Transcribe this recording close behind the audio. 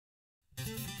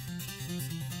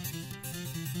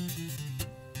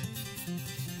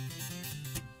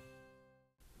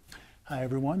Hi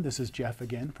everyone, this is Jeff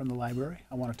again from the library.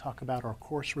 I want to talk about our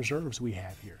course reserves we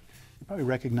have here. You probably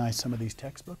recognize some of these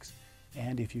textbooks,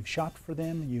 and if you've shopped for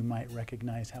them, you might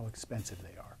recognize how expensive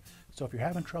they are. So if you're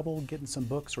having trouble getting some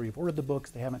books, or you've ordered the books,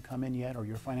 they haven't come in yet, or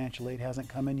your financial aid hasn't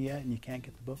come in yet and you can't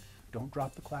get the book, don't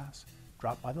drop the class.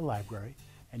 Drop by the library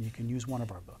and you can use one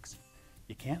of our books.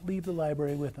 You can't leave the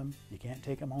library with them, you can't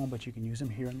take them home, but you can use them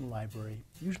here in the library,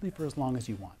 usually for as long as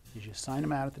you want. You just sign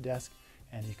them out at the desk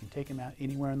and you can take them out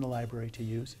anywhere in the library to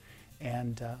use.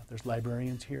 And there's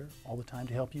librarians here all the time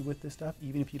to help you with this stuff.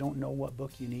 Even if you don't know what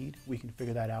book you need, we can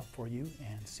figure that out for you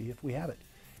and see if we have it.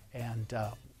 And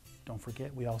don't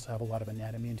forget, we also have a lot of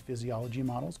anatomy and physiology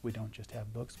models. We don't just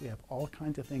have books, we have all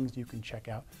kinds of things you can check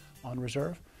out on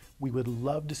reserve. We would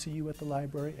love to see you at the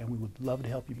library, and we would love to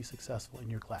help you be successful in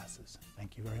your classes.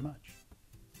 Thank you very much.